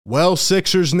Well,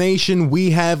 Sixers Nation, we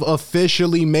have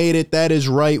officially made it. That is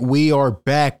right. We are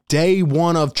back. Day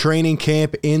one of training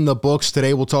camp in the books.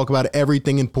 Today, we'll talk about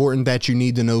everything important that you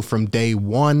need to know from day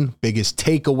one, biggest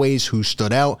takeaways, who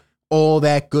stood out, all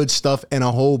that good stuff, and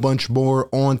a whole bunch more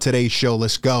on today's show.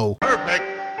 Let's go. Perfect.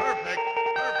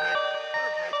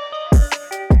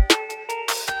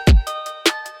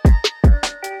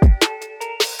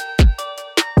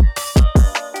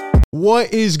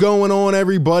 What is going on,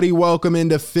 everybody? Welcome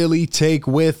into Philly Take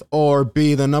with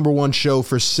RB, the number one show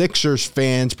for Sixers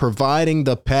fans, providing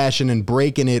the passion and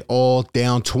breaking it all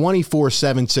down.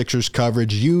 24/7 Sixers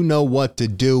coverage. You know what to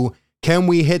do. Can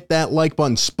we hit that like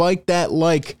button? Spike that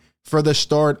like for the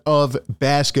start of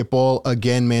basketball.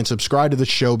 Again, man, subscribe to the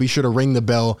show. Be sure to ring the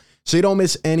bell so you don't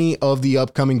miss any of the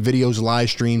upcoming videos, live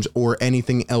streams, or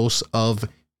anything else of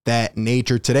that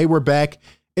nature. Today, we're back.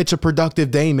 It's a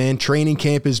productive day, man. Training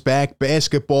camp is back.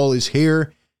 Basketball is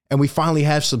here. And we finally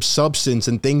have some substance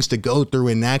and things to go through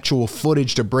and actual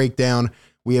footage to break down.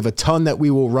 We have a ton that we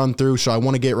will run through, so I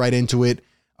want to get right into it.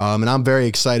 And I'm very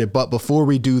excited. But before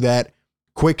we do that,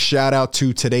 quick shout out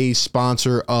to today's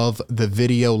sponsor of the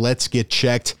video. Let's Get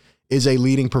Checked is a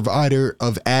leading provider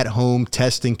of at-home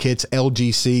testing kits.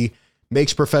 LGC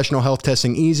makes professional health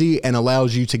testing easy and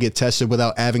allows you to get tested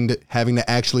without having to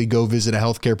actually go visit a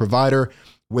healthcare provider.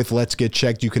 With Let's Get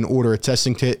Checked, you can order a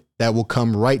testing kit that will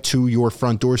come right to your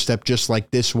front doorstep, just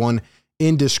like this one,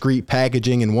 in discreet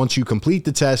packaging. And once you complete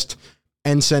the test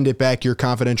and send it back, your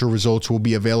confidential results will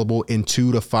be available in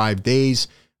 2 to 5 days.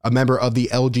 A member of the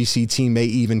LGC team may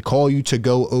even call you to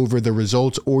go over the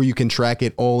results, or you can track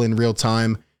it all in real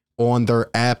time on their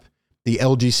app. The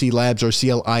LGC labs are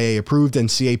CLIA approved and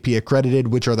CAP accredited,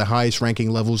 which are the highest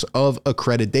ranking levels of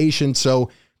accreditation. So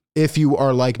if you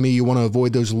are like me, you want to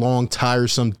avoid those long,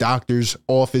 tiresome doctor's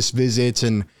office visits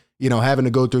and, having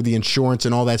to go through the insurance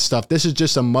and all that stuff. This is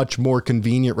just a much more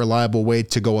convenient, reliable way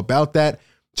to go about that.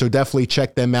 So definitely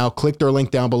check them out. Click their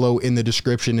link down below in the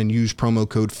description and use promo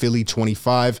code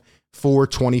Philly25 for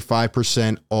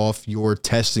 25% off your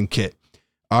testing kit.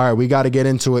 All right, we got to get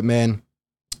into it, man.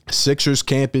 Sixers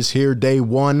camp is here, day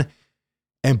one.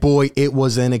 And boy, it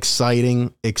was an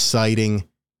exciting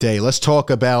day. Let's talk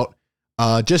about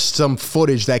just some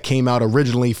footage that came out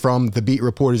originally from the beat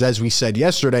reporters. As we said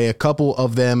yesterday, a couple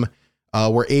of them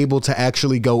were able to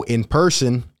actually go in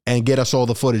person and get us all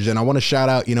the footage. And I want to shout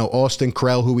out, Austin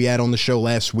Krell, who we had on the show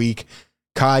last week,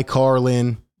 Kai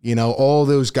Carlin, all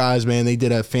those guys, man, they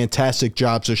did a fantastic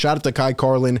job. So shout out to Kai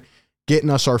Carlin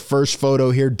getting us our first photo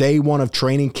here. Day one of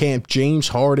training camp, James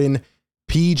Harden,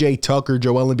 PJ Tucker,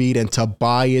 Joel Embiid, and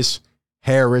Tobias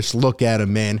Harris. Look at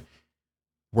him, man.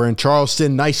 We're in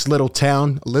Charleston, nice little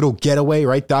town, a little getaway,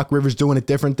 right? Doc Rivers doing it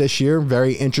different this year.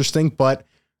 Very interesting. But,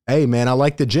 hey, man, I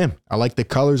like the gym. I like the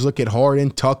colors. Look at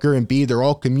Harden, Tucker, and B. They're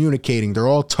all communicating. They're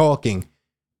all talking.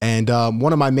 And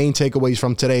one of my main takeaways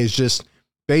from today is just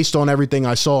based on everything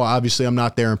I saw. Obviously, I'm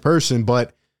not there in person,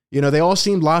 but, they all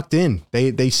seemed locked in.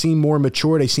 They seem more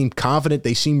mature. They seem confident.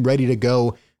 They seem ready to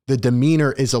go. The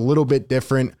demeanor is a little bit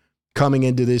different coming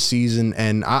into this season,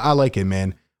 and I like it,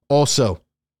 man. Also,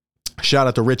 shout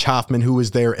out to Rich Hoffman, who is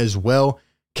there as well.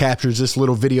 Captures this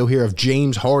little video here of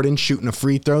James Harden shooting a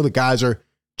free throw. The guys are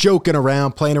joking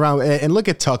around, playing around. And look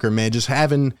at Tucker, man, just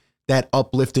having that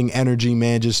uplifting energy,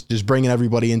 man, just bringing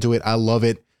everybody into it. I love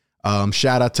it.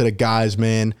 Shout out to the guys,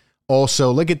 man.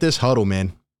 Also, look at this huddle,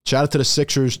 man. Shout out to the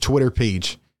Sixers Twitter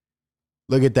page.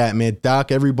 Look at that, man.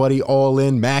 Doc, everybody all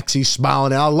in. Maxey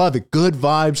smiling. I love it. Good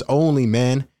vibes only,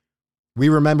 man. We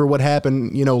remember what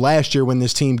happened, last year when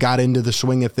this team got into the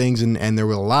swing of things and there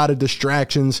were a lot of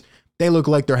distractions. They look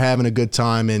like they're having a good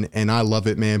time, and I love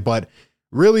it, man. But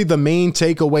really the main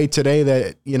takeaway today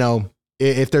that,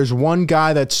 if there's one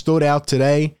guy that stood out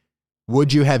today,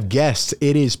 would you have guessed?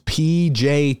 It is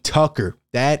PJ Tucker.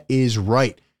 That is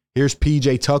right. Here's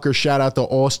PJ Tucker. Shout out to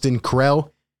Austin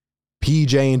Krell.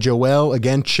 PJ and Joel,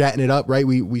 again, chatting it up, right?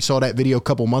 We saw that video a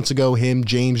couple months ago, him,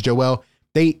 James, Joel.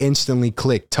 They instantly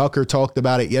clicked. Tucker talked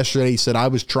about it yesterday. He said, I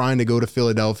was trying to go to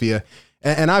Philadelphia.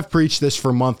 And I've preached this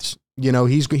for months.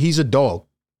 He's a dog.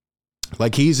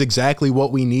 Like, he's exactly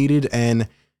what we needed. And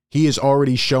he is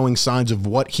already showing signs of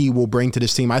what he will bring to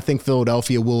this team. I think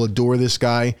Philadelphia will adore this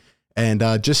guy. And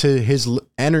just his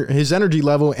energy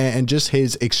level and just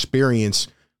his experience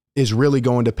is really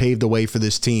going to pave the way for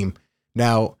this team.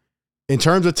 Now, in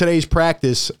terms of today's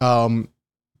practice,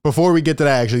 before we get to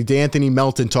that, actually, D'Anthony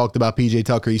Melton talked about PJ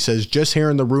Tucker. He says, just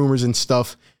hearing the rumors and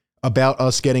stuff about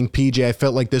us getting PJ, I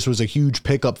felt like this was a huge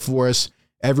pickup for us.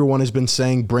 Everyone has been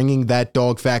saying bringing that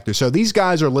dog factor. So these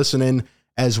guys are listening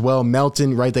as well.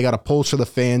 Melton, right, they got a pulse for the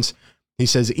fans. He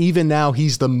says, even now,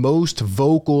 he's the most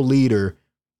vocal leader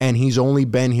and he's only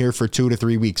been here for 2 to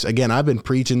 3 weeks. Again, I've been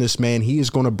preaching this, man. He is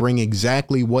going to bring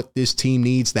exactly what this team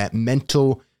needs, that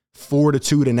mental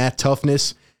fortitude and that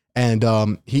toughness. And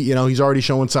he's already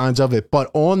showing signs of it. But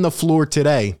on the floor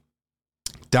today,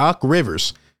 Doc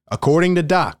Rivers, according to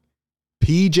Doc,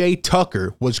 PJ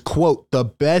Tucker was, quote, the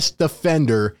best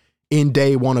defender in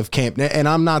day one of camp. And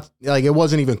I'm not, like, it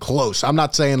wasn't even close. I'm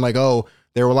not saying, like, oh,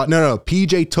 there were a lot. No.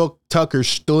 PJ Tucker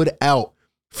stood out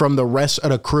from the rest of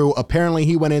the crew. Apparently,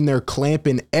 he went in there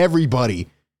clamping everybody.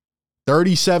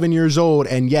 37 years old,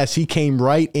 and yes, he came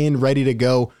right in ready to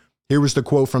go. Here was the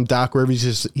quote from Doc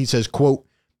Rivers. He says, quote,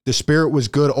 "The spirit was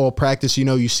good all practice.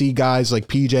 You see guys like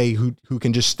PJ who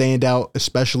can just stand out,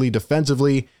 especially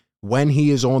defensively. When he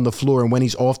is on the floor and when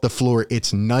he's off the floor,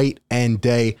 it's night and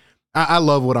day." I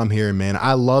love what I'm hearing, man.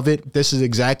 I love it. This is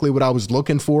exactly what I was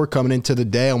looking for coming into the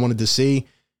day. I wanted to see,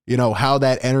 how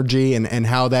that energy and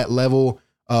how that level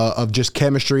of just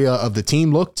chemistry of the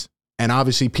team looked. And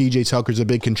obviously PJ Tucker's a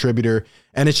big contributor.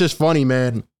 And it's just funny,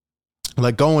 man,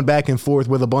 like going back and forth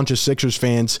with a bunch of Sixers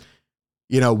fans.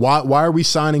 Why are we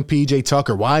signing PJ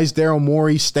Tucker? Why is Daryl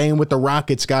Morey staying with the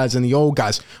Rockets guys and the old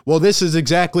guys? Well, this is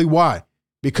exactly why.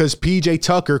 Because PJ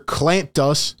Tucker clamped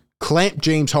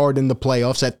James Harden in the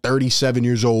playoffs at 37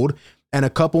 years old. And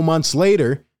a couple months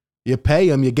later, you pay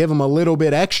him, you give him a little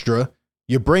bit extra.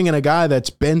 You bring in a guy that's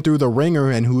been through the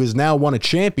ringer and who has now won a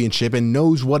championship and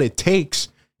knows what it takes.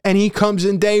 And he comes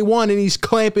in day one and he's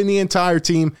clamping the entire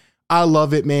team. I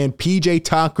love it, man. PJ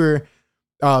Tucker,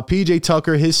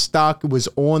 his stock was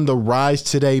on the rise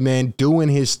today, man, doing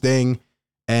his thing.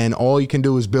 And all you can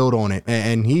do is build on it.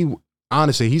 And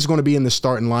he's going to be in the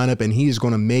starting lineup and he's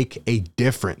going to make a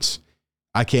difference.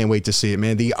 I can't wait to see it,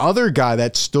 man. The other guy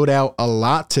that stood out a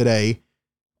lot today,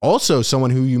 also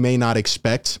someone who you may not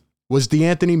expect, was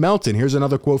DeAnthony Melton. Here's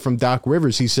another quote from Doc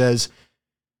Rivers. He says,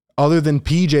 "Other than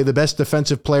PJ, the best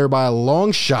defensive player by a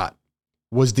long shot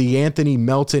was DeAnthony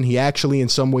Melton. He actually in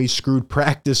some ways screwed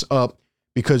practice up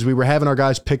because we were having our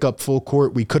guys pick up full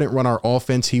court. We couldn't run our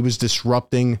offense. He was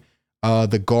disrupting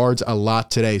the guards a lot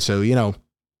today." So,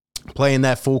 playing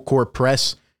that full court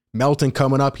press, Melton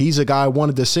coming up. He's a guy I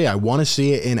wanted to see. I want to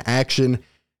see it in action.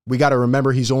 We got to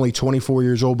remember he's only 24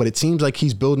 years old, but it seems like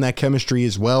he's building that chemistry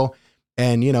as well.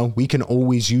 And, we can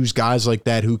always use guys like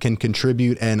that who can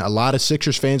contribute. And a lot of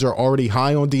Sixers fans are already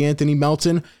high on DeAnthony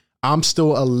Melton. I'm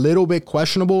still a little bit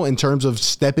questionable in terms of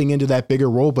stepping into that bigger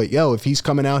role. But, if he's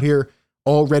coming out here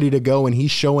all ready to go and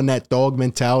he's showing that dog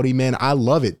mentality, man, I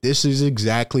love it. This is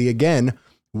exactly, again,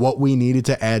 what we needed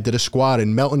to add to the squad.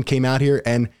 And Melton came out here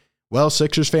and, well,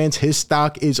 Sixers fans, his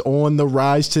stock is on the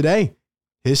rise today.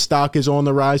 His stock is on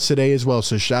the rise today as well.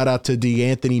 So shout out to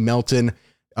DeAnthony Melton.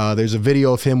 There's a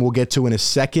video of him we'll get to in a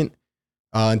second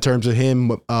in terms of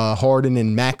him, Harden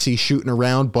and Maxey shooting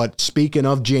around. But speaking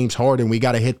of James Harden, we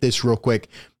got to hit this real quick.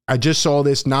 I just saw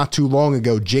this not too long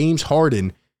ago. James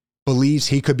Harden believes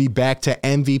he could be back to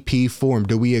MVP form.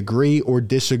 Do we agree or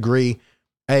disagree?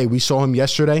 Hey, we saw him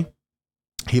yesterday.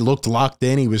 He looked locked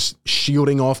in. He was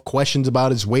shielding off questions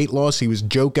about his weight loss. He was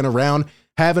joking around,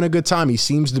 having a good time. He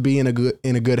seems to be in a good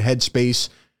headspace.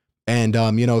 And,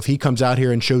 if he comes out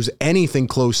here and shows anything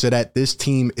close to that, this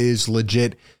team is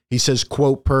legit. He says,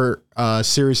 quote, per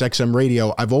Sirius XM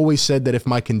radio, "I've always said that if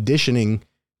my conditioning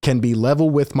can be level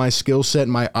with my skill set,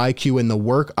 my IQ, and the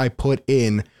work I put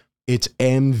in, it's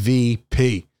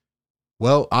MVP."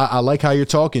 Well, I like how you're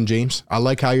talking, James. I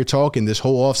like how you're talking. This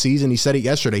whole offseason, he said it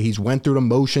yesterday, he's went through the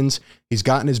motions. He's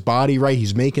gotten his body right.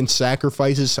 He's making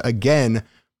sacrifices. Again,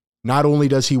 not only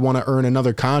does he want to earn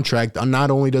another contract, not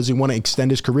only does he want to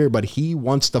extend his career, but he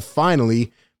wants to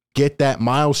finally get that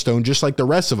milestone just like the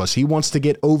rest of us. He wants to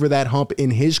get over that hump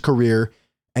in his career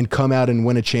and come out and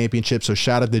win a championship. So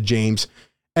shout out to James.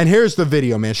 And here's the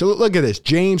video, man. So look at this.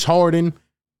 James Harden,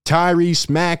 Tyrese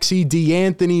Maxey,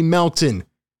 DeAnthony Melton.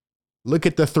 Look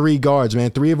at the three guards, man.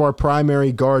 Three of our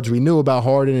primary guards. We knew about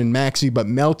Harden and Maxey, but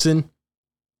Melton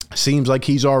seems like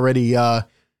he's already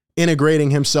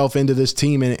integrating himself into this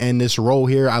team and this role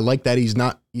here. I like that he's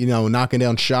not, knocking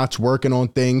down shots, working on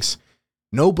things.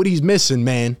 Nobody's missing,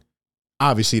 man.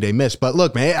 Obviously they miss, but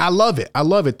look, man, I love it. I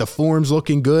love it. The form's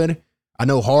looking good. I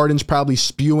know Harden's probably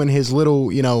spewing his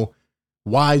little,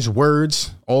 wise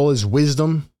words, all his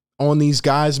wisdom on these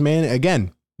guys, man.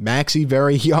 Again, Maxey,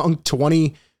 very young,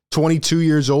 22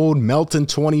 years old, Melton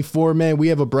 24, man, we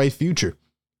have a bright future.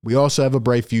 We also have a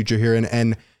bright future here.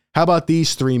 And how about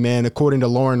these three, man? According to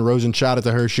Lauren Rosen, shout out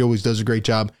to her. She always does a great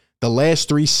job. The last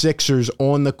three Sixers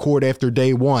on the court after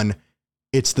day one,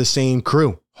 it's the same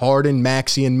crew. Harden,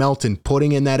 Maxey, and Melton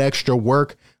putting in that extra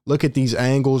work. Look at these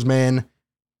angles, man.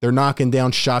 They're knocking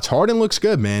down shots. Harden looks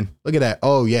good, man. Look at that.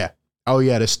 Oh, yeah.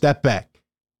 The step back.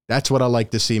 That's what I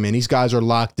like to see, man. These guys are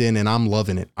locked in, and I'm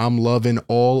loving it. I'm loving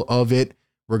all of it.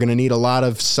 We're going to need a lot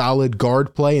of solid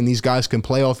guard play, and these guys can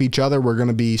play off each other. We're going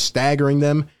to be staggering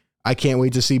them. I can't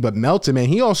wait to see. But Melton, man,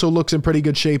 he also looks in pretty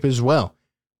good shape as well.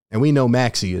 And we know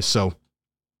Maxey is. So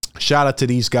shout out to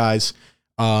these guys.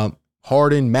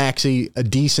 Harden, Maxey, a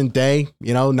decent day.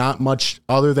 You know, not much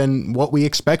other than what we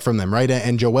expect from them, right?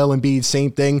 And Joel Embiid,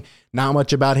 same thing. Not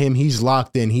much about him. He's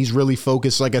locked in. He's really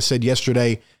focused. Like I said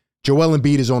yesterday, Joel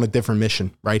Embiid is on a different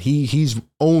mission, right? He's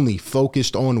only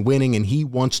focused on winning, and he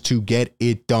wants to get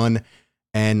it done.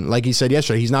 And like he said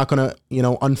yesterday, he's not going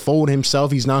to, unfold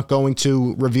himself. He's not going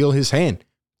to reveal his hand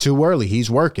too early. He's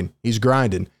working. He's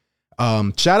grinding.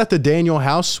 Shout out to Daniel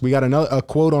House. We got a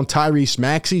quote on Tyrese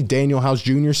Maxey. Daniel House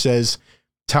Jr. says,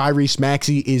 Tyrese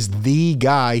Maxey is the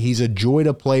guy. He's a joy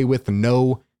to play with,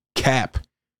 no cap.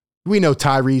 We know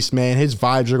Tyrese, man. His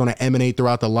vibes are going to emanate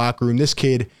throughout the locker room. This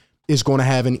kid is going to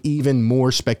have an even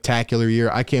more spectacular year.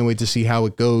 I can't wait to see how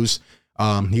it goes.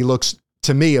 He looks,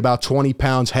 to me, about 20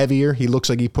 pounds heavier. He looks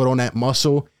like he put on that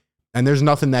muscle, and there's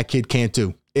nothing that kid can't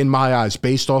do, in my eyes,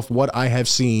 based off what I have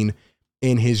seen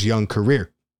in his young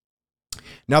career.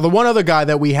 Now, the one other guy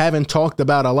that we haven't talked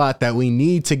about a lot that we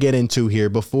need to get into here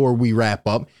before we wrap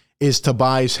up is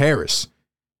Tobias Harris.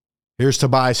 Here's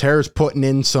Tobias Harris putting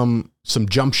in some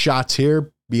jump shots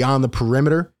here beyond the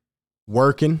perimeter,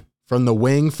 working from the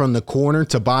wing, from the corner.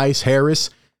 Tobias Harris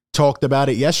talked about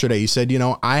it yesterday. He said,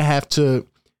 I have to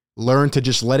learn to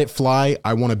just let it fly.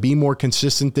 I want to be more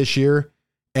consistent this year,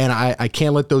 and I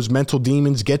can't let those mental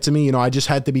demons get to me. I just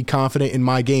had to be confident in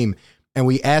my game. And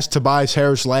we asked Tobias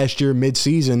Harris last year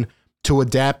midseason to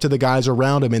adapt to the guys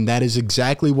around him, and that is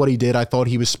exactly what he did. I thought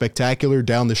he was spectacular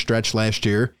down the stretch last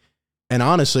year. And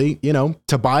honestly,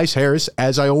 Tobias Harris,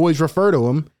 as I always refer to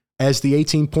him as the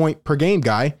 18-point per game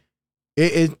guy,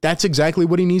 that's exactly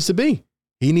what he needs to be.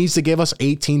 He needs to give us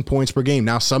 18 points per game.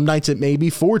 Now, some nights it may be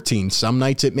 14, some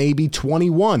nights it may be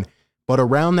 21, but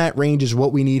around that range is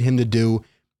what we need him to do,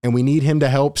 and we need him to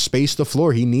help space the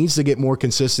floor. He needs to get more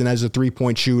consistent as a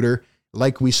three-point shooter,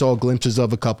 like we saw glimpses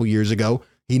of a couple years ago.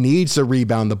 He needs to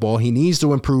rebound the ball. He needs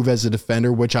to improve as a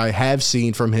defender, which I have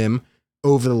seen from him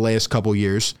over the last couple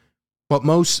years. But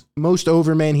most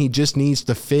over, man, he just needs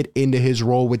to fit into his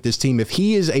role with this team. If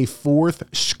he is a fourth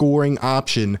scoring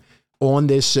option on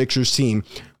this Sixers team,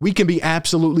 we can be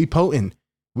absolutely potent.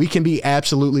 We can be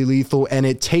absolutely lethal. And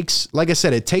it takes, like I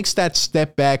said, it takes that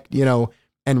step back,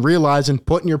 and realizing,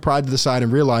 putting your pride to the side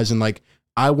and realizing, like,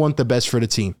 I want the best for the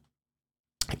team.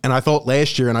 And I thought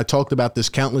last year, and I talked about this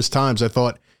countless times, I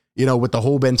thought, with the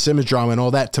whole Ben Simmons drama and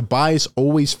all that, Tobias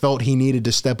always felt he needed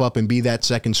to step up and be that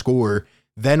second scorer.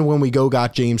 Then when we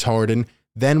got James Harden,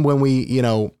 then when we,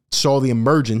 saw the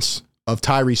emergence of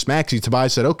Tyrese Maxey,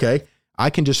 Tobias said, okay, I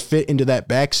can just fit into that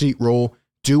backseat role,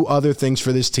 do other things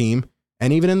for this team.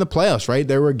 And even in the playoffs, right,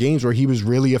 there were games where he was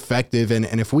really effective. And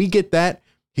if we get that,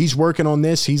 he's working on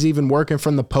this. He's even working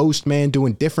from the post, man,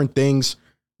 doing different things.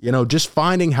 Just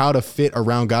finding how to fit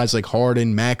around guys like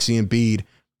Harden, Maxey, and Embiid,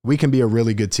 we can be a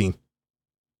really good team.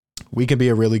 We can be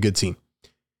a really good team.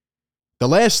 The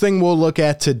last thing we'll look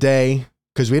at today,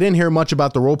 because we didn't hear much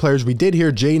about the role players, we did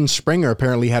hear Jaden Springer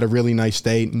apparently had a really nice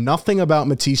day. Nothing about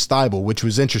Matisse Thybulle, which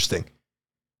was interesting.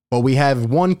 But we have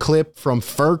one clip from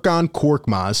Furkan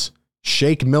Korkmaz,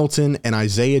 Shake Milton, and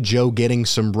Isaiah Joe getting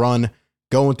some run.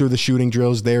 Going through the shooting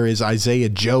drills, there is Isaiah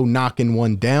Joe knocking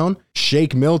one down.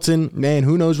 Shake Milton, man,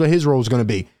 who knows what his role is going to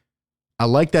be. I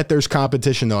like that there's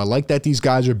competition, though. I like that these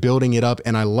guys are building it up,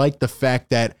 and I like the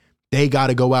fact that they got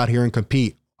to go out here and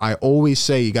compete. I always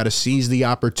say you got to seize the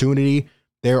opportunity.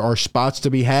 There are spots to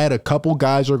be had. A couple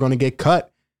guys are going to get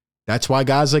cut. That's why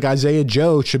guys like Isaiah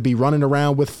Joe should be running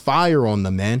around with fire on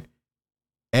them, man.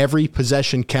 Every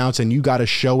possession counts, and you got to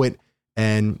show it.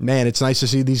 And, man, it's nice to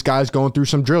see these guys going through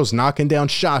some drills, knocking down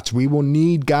shots. We will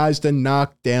need guys to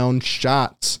knock down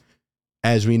shots.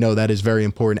 As we know, that is very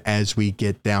important as we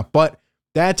get down. But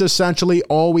that's essentially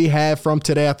all we have from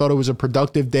today. I thought it was a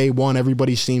productive day one.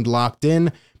 Everybody seemed locked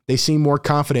in. They seem more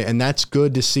confident, and that's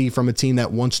good to see from a team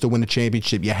that wants to win a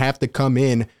championship. You have to come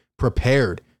in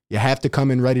prepared. You have to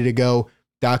come in ready to go.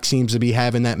 Doc seems to be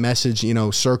having that message,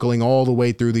 circling all the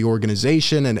way through the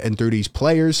organization and through these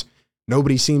players.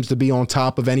 Nobody seems to be on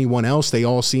top of anyone else. They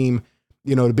all seem,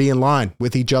 to be in line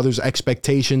with each other's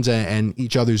expectations and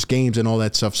each other's games and all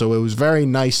that stuff. So it was very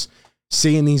nice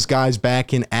seeing these guys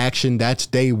back in action. That's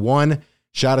day one.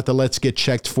 Shout out to Let's Get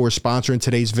Checked for sponsoring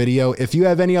today's video. If you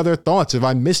have any other thoughts, if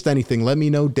I missed anything, let me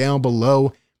know down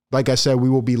below. Like I said, we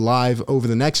will be live over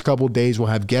the next couple of days. We'll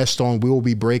have guests on. We will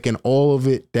be breaking all of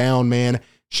it down, man.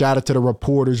 Shout out to the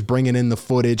reporters bringing in the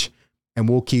footage. and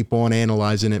we'll keep on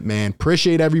analyzing it, man.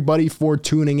 Appreciate everybody for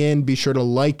tuning in. Be sure to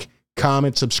like,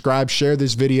 comment, subscribe, share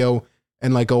this video.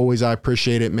 And like always, I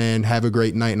appreciate it, man. Have a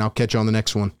great night, and I'll catch you on the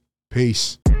next one.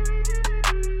 Peace.